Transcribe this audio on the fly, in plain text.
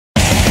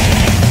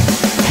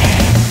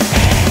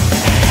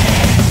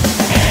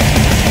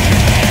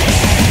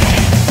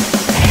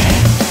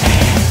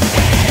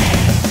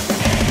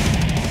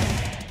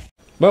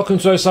Welcome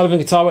to O'Sullivan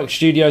Guitar Works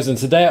Studios, and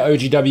today at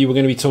OGW we're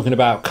going to be talking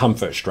about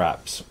comfort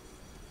straps.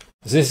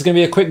 So this is going to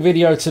be a quick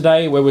video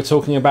today where we're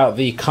talking about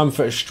the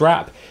Comfort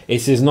Strap.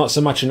 It is not so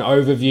much an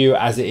overview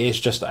as it is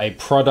just a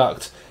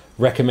product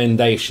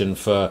recommendation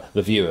for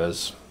the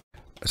viewers.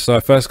 So I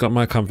first got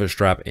my Comfort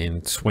Strap in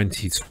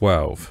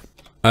 2012.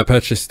 I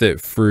purchased it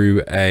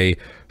through a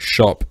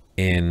shop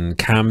in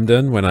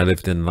Camden when I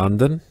lived in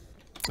London.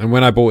 And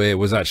when I bought it, it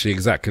was actually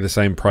exactly the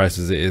same price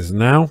as it is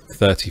now,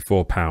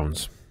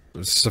 £34.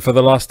 So for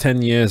the last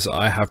 10 years,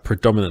 I have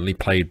predominantly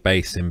played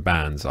bass in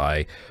bands.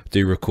 I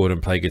do record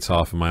and play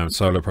guitar for my own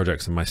solo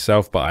projects and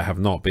myself, but I have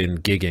not been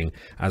gigging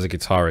as a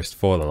guitarist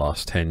for the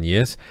last 10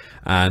 years.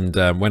 And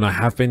when I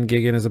have been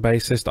gigging as a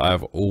bassist, I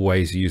have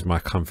always used my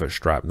Comfort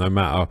Strap. No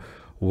matter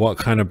what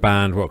kind of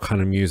band, what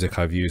kind of music,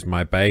 I've used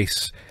my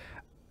bass,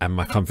 and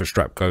my Comfort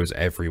Strap goes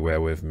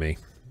everywhere with me.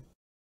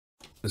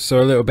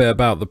 So a little bit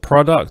about the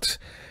product.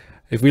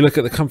 If we look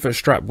at the Comfort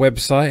Strap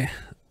website,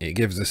 it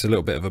gives us a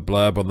little bit of a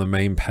blurb on the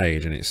main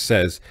page, and it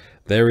says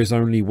there is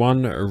only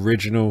one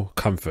original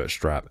Comfort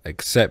Strap,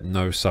 except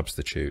no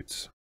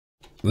substitutes.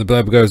 The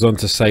blurb goes on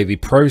to say the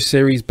Pro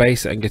Series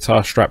bass and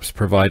guitar straps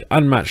provide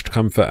unmatched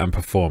comfort and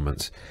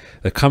performance.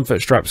 The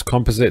Comfort Strap's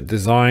composite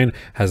design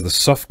has the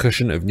soft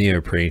cushion of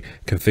neoprene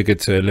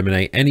configured to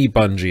eliminate any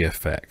bungee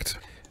effect.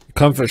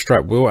 Comfort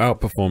Strap will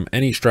outperform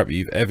any strap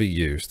you've ever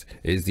used.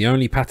 It is the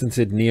only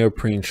patented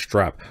neoprene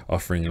strap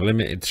offering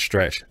limited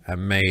stretch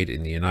and made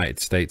in the United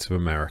States of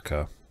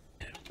America.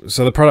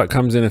 So the product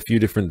comes in a few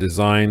different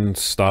design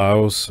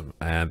styles.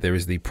 There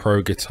is the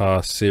Pro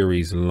Guitar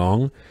Series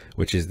Long,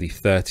 which is the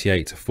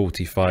 38 to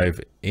 45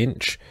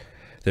 inch.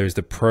 There is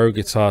the Pro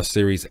Guitar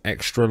Series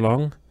Extra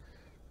Long,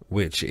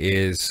 which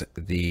is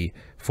the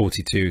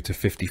 42 to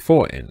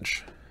 54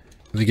 inch.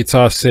 The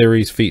Guitar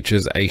Series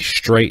features a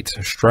straight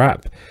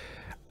strap,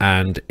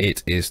 and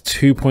it is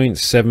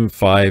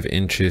 2.75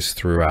 inches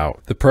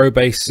throughout. The Pro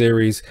Bass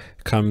Series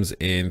comes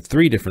in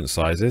 3 different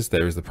sizes.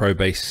 There is the Pro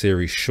Bass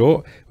Series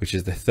Short, which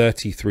is the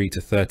 33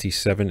 to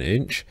 37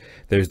 inch.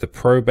 There is the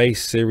Pro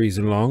Bass Series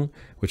Long,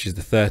 which is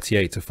the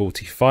 38 to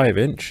 45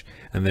 inch.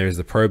 And there is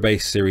the Pro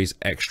Bass Series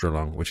Extra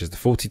Long, which is the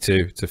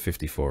 42 to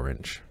 54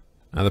 inch.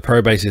 Now the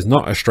Pro Bass is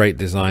not a straight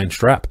design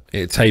strap.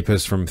 It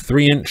tapers from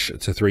 3 inch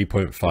to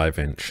 3.5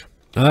 inch.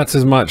 Now that's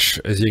as much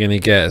as you're going to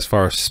get as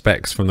far as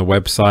specs from the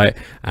website,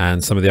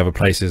 and some of the other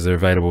places that are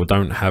available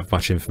don't have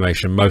much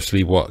information,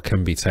 mostly what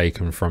can be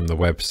taken from the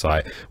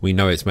website. We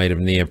know it's made of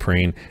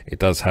neoprene. It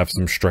does have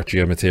some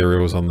stretchier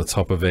materials on the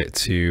top of it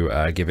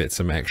to give it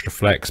some extra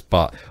flex,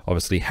 but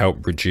obviously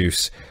help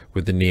reduce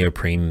with the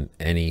neoprene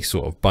any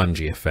sort of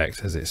bungee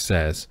effect, as it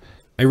says.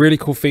 A really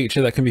cool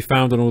feature that can be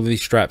found on all of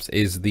these straps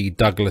is the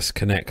Douglas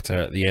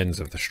connector at the ends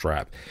of the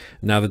strap.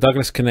 Now the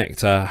Douglas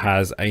connector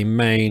has a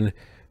main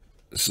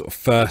sort of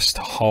first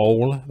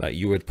hole that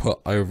you would put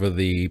over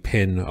the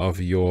pin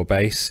of your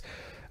bass,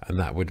 and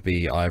that would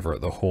be either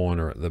at the horn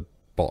or at the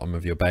bottom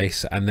of your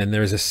bass. And then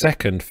there is a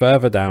second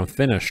further down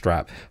thinner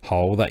strap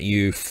hole that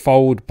you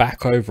fold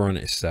back over on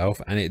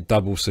itself, and it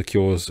double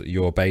secures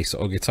your bass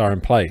or guitar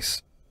in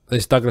place.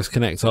 This Douglas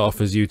connector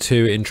offers you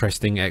 2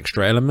 interesting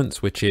extra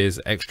elements, which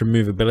is extra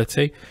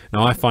movability.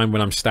 Now I find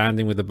when I'm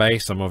standing with the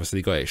bass, I'm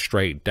obviously got it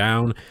straight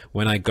down.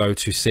 When I go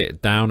to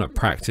sit down at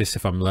practice,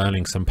 if I'm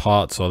learning some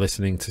parts or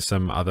listening to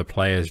some other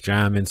players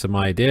jam into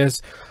my ideas,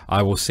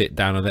 I will sit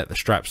down and let the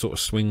strap sort of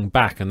swing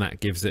back, and that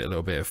gives it a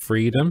little bit of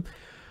freedom.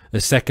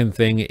 The second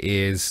thing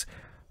is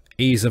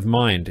ease of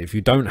mind. If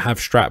you don't have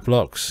strap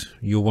locks,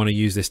 you'll want to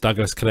use this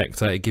Douglas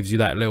connector. It gives you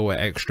that little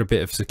extra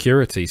bit of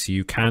security, so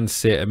you can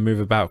sit and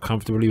move about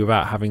comfortably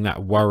without having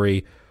that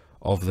worry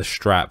of the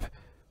strap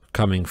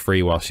coming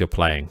free whilst you're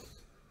playing.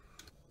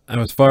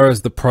 And as far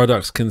as the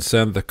product's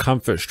concerned, the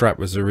Comfort Strap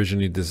was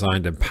originally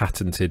designed and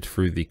patented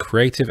through the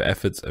creative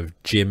efforts of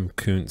Jim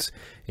Kuntz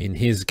in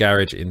his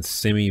garage in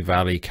Simi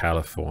Valley,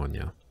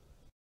 California.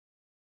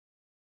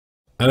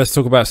 Now let's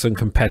talk about some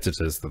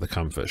competitors to the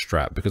Comfort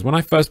Strap, because when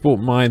I first bought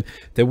mine,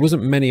 there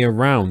wasn't many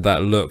around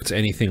that looked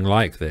anything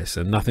like this,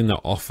 and nothing that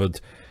offered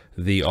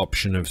the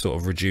option of sort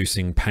of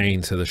reducing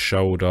pain to the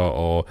shoulder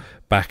or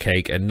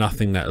backache, and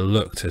nothing that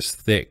looked as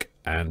thick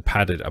and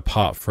padded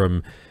apart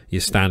from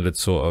your standard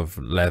sort of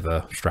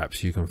leather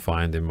straps you can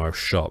find in most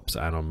shops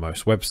and on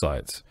most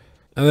websites.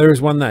 And there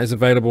is one that is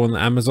available on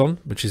Amazon,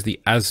 which is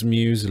the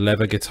Asmuse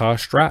leather guitar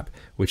strap,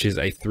 which is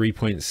a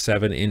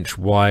 3.7 inch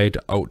wide,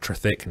 ultra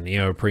thick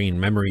neoprene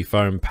memory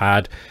foam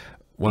pad.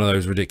 One of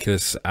those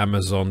ridiculous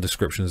Amazon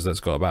descriptions that's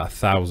got about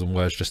 1,000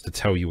 words just to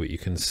tell you what you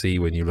can see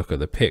when you look at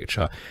the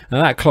picture.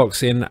 And that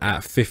clocks in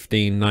at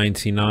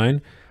 $15.99.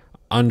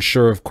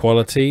 Unsure of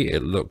quality,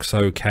 it looks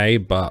okay,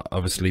 but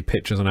obviously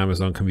pictures on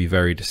Amazon can be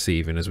very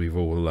deceiving, as we've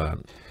all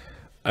learned.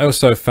 I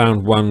also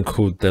found one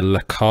called the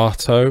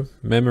Legato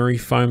memory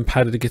foam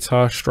padded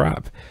guitar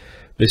strap.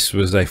 This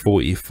was a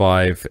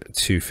 45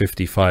 to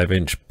 55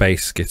 inch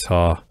bass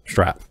guitar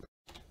strap.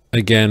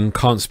 Again,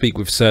 can't speak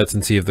with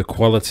certainty of the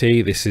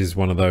quality. This is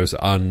one of those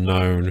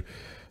unknown,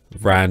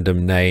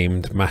 random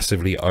named,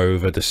 massively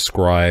over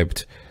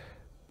described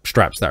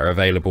straps that are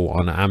available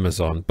on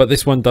Amazon, but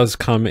this one does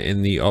come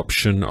in the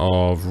option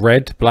of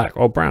red, black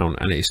or brown,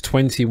 and it's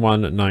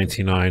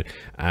 $21.99.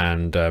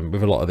 And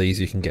with a lot of these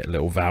you can get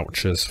little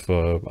vouchers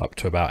for up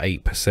to about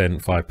 8%,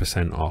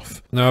 5%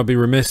 off. Now, I'd be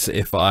remiss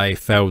if I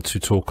failed to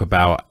talk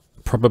about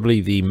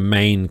probably the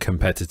main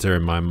competitor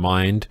in my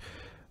mind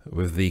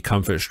with the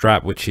Comfort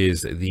Strap, which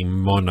is the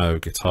mono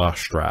guitar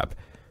strap.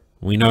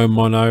 We know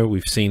mono,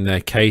 we've seen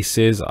their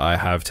cases. I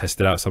have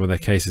tested out some of their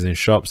cases in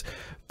shops.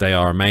 They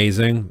are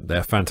amazing.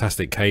 They're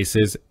fantastic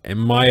cases. In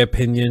my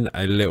opinion,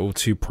 a little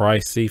too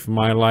pricey for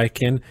my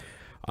liking.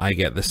 I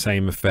get the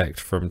same effect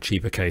from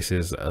cheaper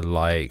cases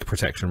like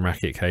protection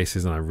racket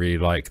cases, and I really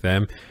like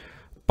them.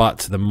 But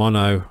the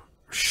mono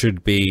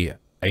should be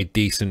a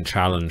decent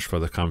challenge for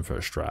the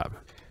Comfort Strap.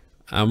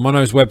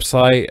 Mono's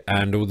website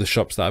and all the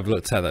shops that I've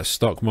looked at that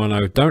stock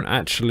mono don't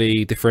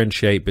actually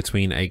differentiate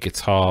between a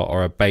guitar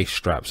or a bass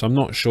strap. So I'm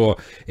not sure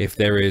if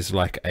there is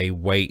like a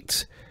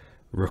weight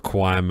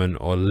requirement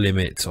or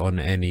limit on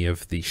any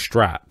of the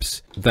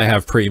straps. They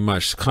have pretty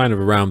much kind of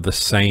around the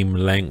same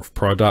length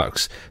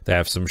products. They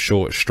have some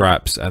short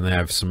straps and they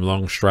have some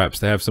long straps.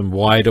 They have some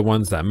wider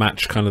ones that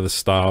match kind of the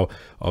style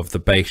of the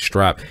bass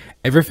strap.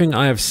 Everything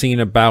I have seen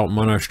about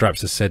mono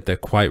straps has said they're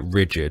quite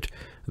rigid.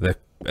 They're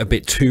a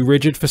bit too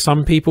rigid for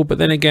some people, but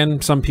then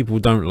again, some people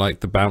don't like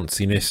the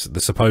bounciness,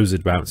 the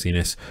supposed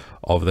bounciness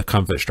of the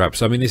Comfort Strap.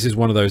 So I mean, this is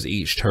one of those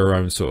each to her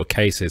own sort of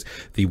cases.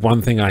 The one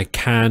thing I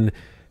can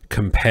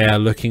compare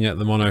looking at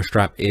the mono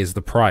strap is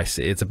the price.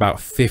 It's about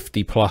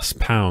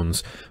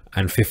 £50+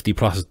 and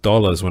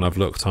 $50+ when I've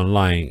looked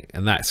online,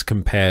 and that's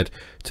compared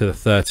to the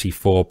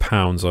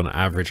 £34 on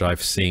average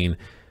I've seen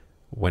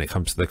when it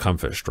comes to the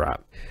Comfort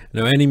Strap.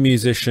 Now, any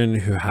musician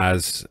who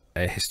has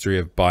a history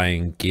of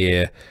buying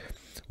gear,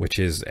 which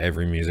is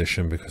every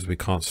musician because we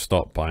can't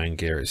stop buying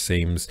gear it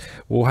seems,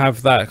 will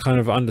have that kind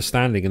of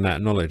understanding and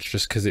that knowledge.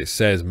 Just because it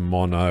says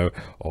mono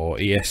or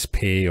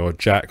ESP or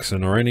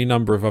Jackson or any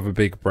number of other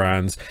big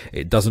brands,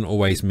 it doesn't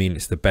always mean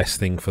it's the best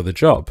thing for the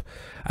job.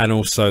 And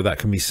also that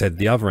can be said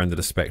the other end of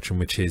the spectrum,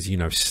 which is, you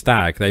know,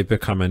 Stag. They've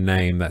become a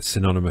name that's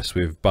synonymous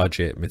with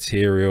budget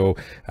material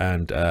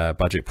and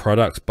budget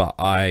products, but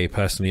I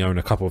personally own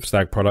a couple of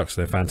Stag products.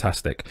 They're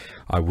fantastic.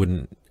 I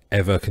wouldn't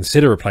ever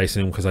consider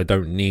replacing them because I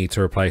don't need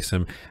to replace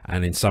them,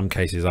 and in some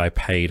cases I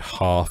paid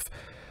half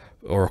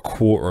or a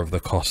quarter of the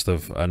cost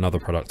of another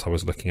product I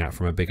was looking at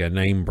from a bigger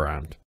name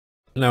brand.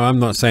 Now, I'm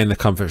not saying the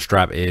Comfort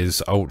Strap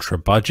is ultra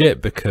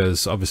budget,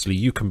 because obviously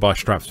you can buy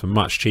straps for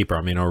much cheaper.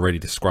 I mean, I already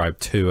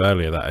described two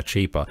earlier that are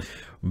cheaper,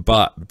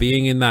 but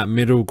being in that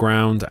middle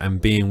ground and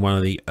being one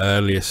of the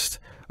earliest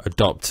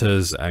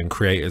adopters and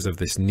creators of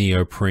this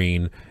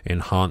neoprene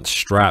enhanced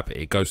strap,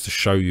 it goes to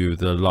show you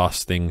the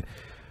lasting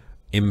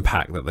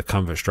impact that the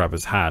Comfort Strap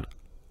has had,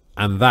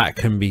 and that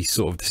can be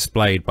sort of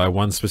displayed by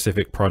one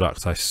specific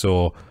product I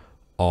saw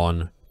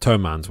on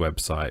Thoman's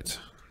website.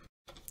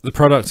 The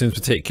product in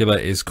particular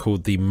is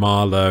called the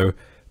Marlowe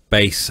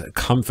Bass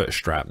Comfort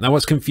Strap. Now,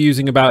 what's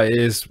confusing about it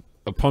is,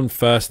 upon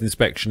first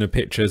inspection of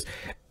pictures,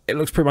 it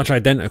looks pretty much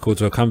identical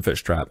to a Comfort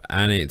Strap,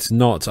 and it's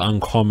not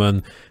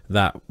uncommon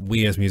that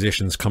we as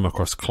musicians come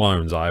across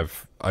clones.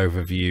 I've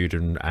overviewed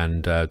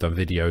and done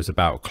videos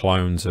about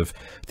clones of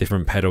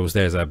different pedals.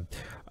 There's a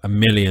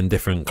million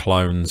different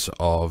clones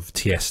of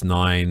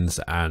TS9s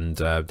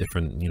and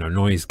different, you know,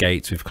 noise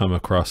gates we've come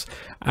across,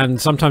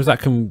 and sometimes that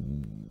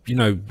can, you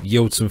know,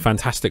 yield some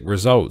fantastic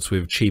results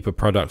with cheaper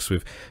products,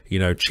 with, you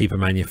know, cheaper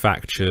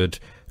manufactured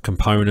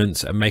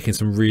components, and making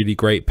some really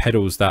great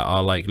pedals that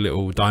are like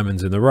little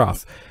diamonds in the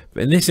rough.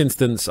 But in this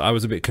instance, I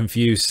was a bit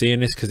confused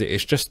seeing this because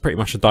it's just pretty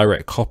much a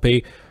direct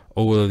copy.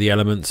 All of the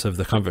elements of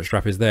the Comfort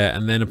Strap is there,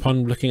 and then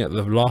upon looking at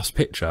the last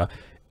picture,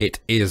 it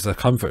is a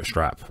Comfort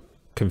Strap.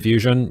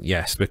 Confusion?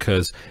 Yes,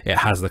 because it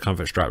has the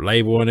Comfort Strap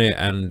label on it,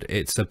 and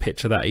it's a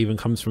picture that even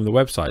comes from the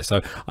website.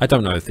 So I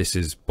don't know if this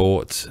is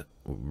bought,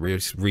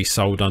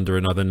 resold under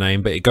another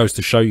name, but it goes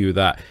to show you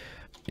that,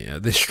 you know,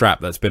 this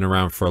strap that's been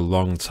around for a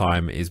long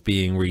time is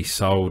being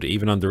resold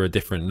even under a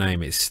different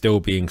name. It's still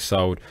being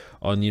sold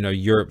on, you know,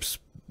 Europe's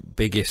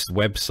biggest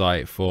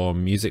website for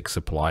music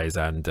supplies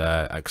and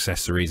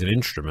accessories and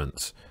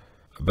instruments.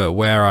 But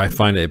where I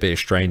find it a bit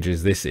strange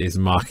is this is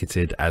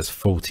marketed as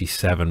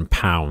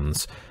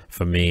 £47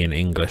 for me in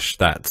English.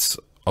 That's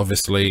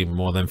obviously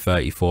more than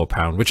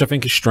 £34, which I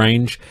think is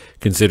strange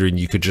considering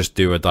you could just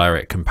do a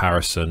direct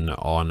comparison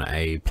on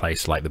a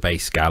place like the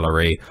Bass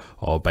Gallery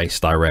or Bass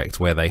Direct,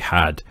 where they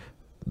had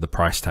the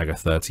price tag of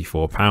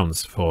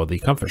 £34 for the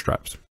Comfort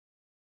Straps.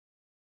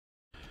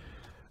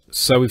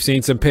 So we've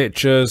seen some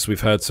pictures,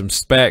 we've heard some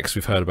specs,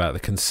 we've heard about the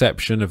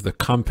conception of the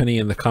company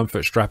and the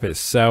Comfort Strap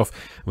itself,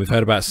 we've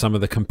heard about some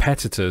of the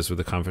competitors with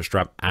the Comfort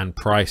Strap and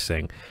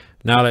pricing.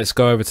 Now let's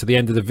go over to the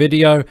end of the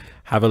video,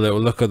 have a little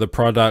look at the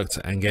product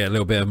and get a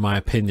little bit of my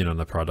opinion on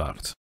the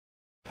product.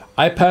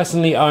 I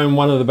personally own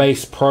one of the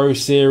Bass Pro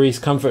series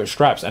Comfort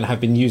Straps and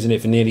have been using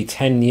it for nearly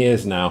 10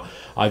 years now.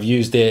 I've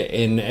used it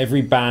in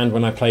every band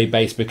when I play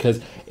bass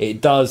because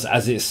it does,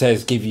 as it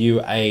says, give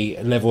you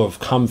a level of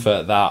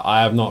comfort that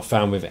I have not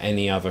found with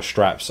any other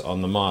straps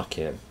on the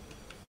market.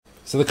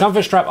 So the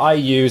Comfort Strap I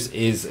use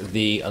is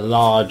the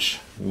large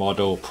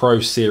model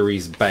Pro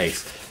Series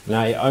base.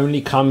 Now it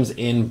only comes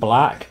in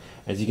black.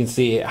 As you can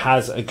see, it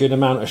has a good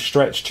amount of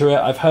stretch to it.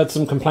 I've heard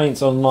some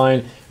complaints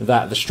online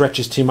that the stretch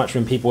is too much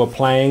when people are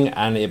playing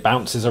and it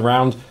bounces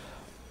around.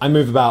 I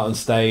move about on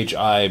stage,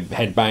 I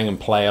headbang and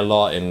play a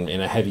lot in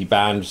a heavy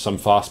band, some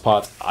fast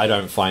parts. I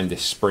don't find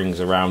this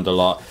springs around a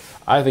lot.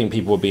 I think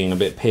people are being a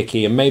bit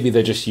picky, and maybe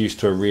they're just used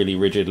to a really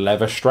rigid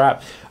leather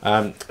strap.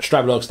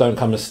 Strap locks don't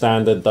come as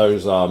standard.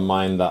 Those are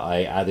mine that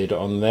I added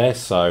on there.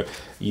 So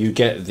you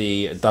get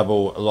the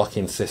double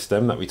locking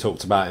system that we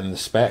talked about in the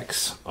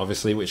specs,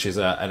 obviously, which is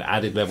an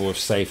added level of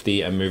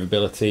safety and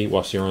movability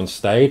whilst you're on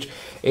stage.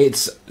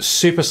 It's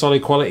super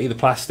solid quality, the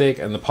plastic,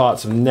 and the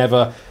parts have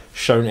never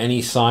shown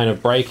any sign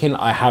of breaking.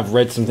 I have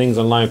read some things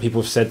online.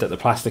 People have said that the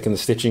plastic and the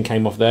stitching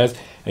came off theirs,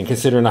 and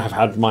considering I have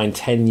had mine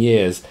 10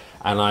 years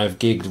and I've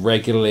gigged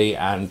regularly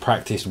and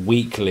practiced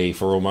weekly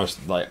for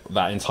almost like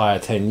that entire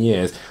 10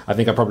 years, I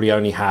think I probably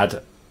only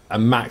had a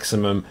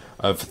maximum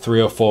of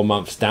 3 or 4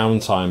 months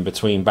downtime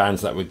between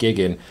bands that were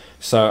gigging.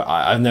 So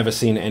I've never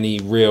seen any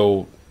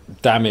real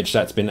damage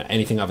that's been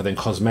anything other than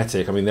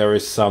cosmetic. I mean, there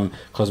is some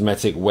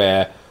cosmetic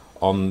wear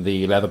on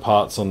the leather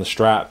parts on the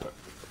strap,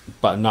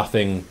 but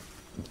nothing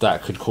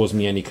that could cause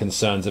me any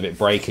concerns of it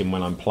breaking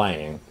when I'm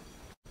playing.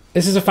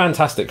 This is a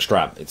fantastic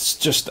strap. It's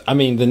just, I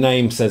mean, the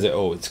name says it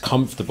all. It's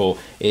comfortable.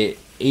 It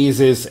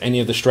eases any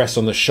of the stress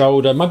on the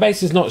shoulder. My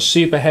bass is not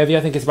super heavy. I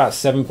think it's about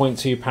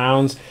 7.2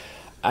 pounds.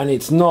 And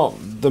it's not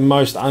the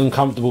most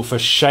uncomfortable for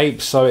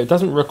shape, so it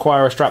doesn't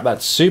require a strap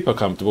that's super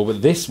comfortable,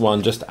 but this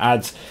one just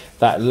adds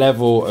that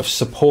level of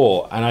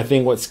support. And I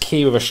think what's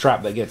key with a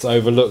strap that gets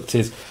overlooked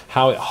is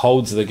how it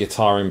holds the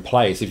guitar in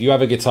place. If you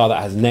have a guitar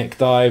that has neck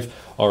dive,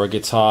 or a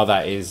guitar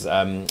that is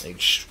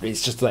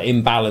it's just like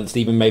imbalanced,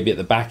 even maybe at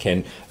the back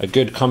end, a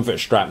good comfort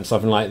strap and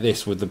something like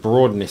this with the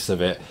broadness of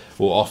it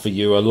will offer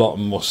you a lot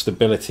more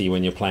stability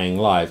when you're playing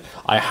live.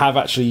 I have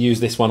actually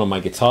used this one on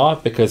my guitar,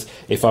 because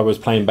if I was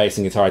playing bass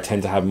and guitar, I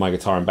tend to have my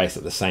guitar and bass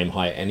at the same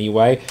height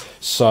anyway.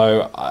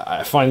 So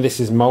I find this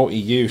is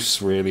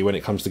multi-use really when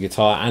it comes to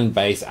guitar and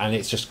bass, and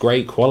it's just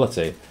great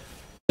quality.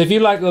 If you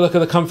like the look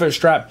of the Comfort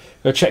Strap,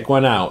 go check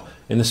one out.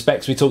 In the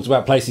specs we talked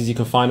about places you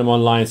can find them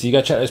online, so you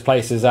go check those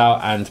places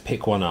out and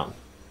pick one up.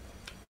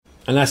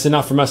 And that's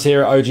enough from us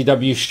here at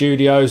OGW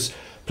Studios.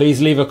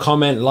 Please leave a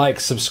comment, like,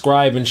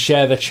 subscribe and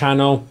share the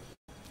channel.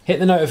 Hit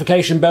the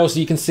notification bell so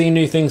you can see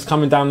new things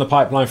coming down the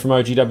pipeline from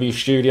OGW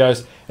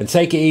Studios, and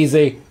take it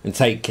easy and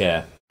take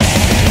care.